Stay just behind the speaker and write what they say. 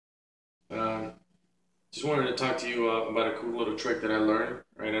Uh, just wanted to talk to you about a cool little trick that I learned.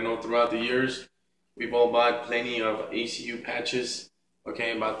 Right, I know throughout the years we've all bought plenty of ACU patches.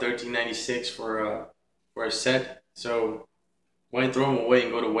 Okay, about 13.96 for a set. So why throw them away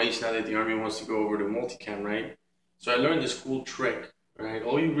and go to waste now that the army wants to go over to multicam, right? So I learned this cool trick. Right,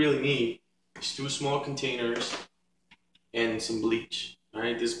 all you really need is two small containers and some bleach. All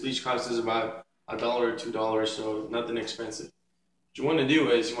right, this bleach costs us about $1 or $2, so nothing expensive. What you want to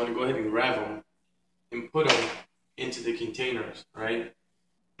do is you want to go ahead and grab them and put them into the containers, right?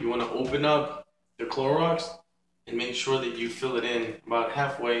 You want to open up the Clorox and make sure that you fill it in about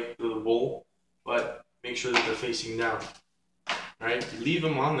halfway through the bowl, but make sure that they're facing down, right? Leave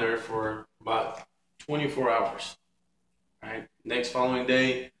them on there for about 24 hours, right? Next following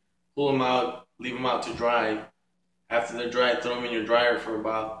day, pull them out, leave them out to dry. After they're dry, throw them in your dryer for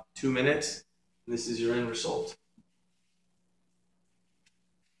about 2 minutes. This is your end result.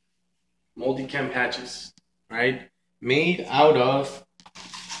 Multicam patches, right? Made out of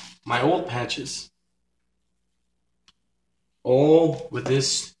my old patches. All with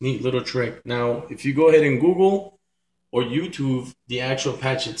this neat little trick. Now, if you go ahead and Google or YouTube the actual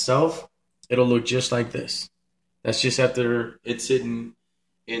patch itself, it'll look just like this. That's just after it's sitting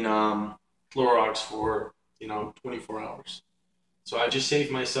in Clorox for 24 hours. So I just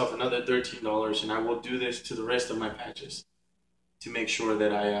saved myself another $13, and I will do this to the rest of my patches to make sure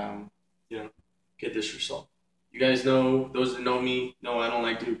that I get this result. You guys know, those that know me know I don't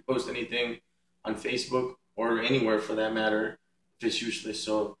like to post anything on Facebook or anywhere for that matter if it's useless.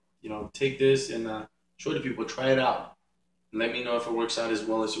 So take this and show the people, try it out, and let me know if it works out as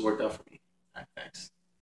well as it worked out for me. All right, thanks.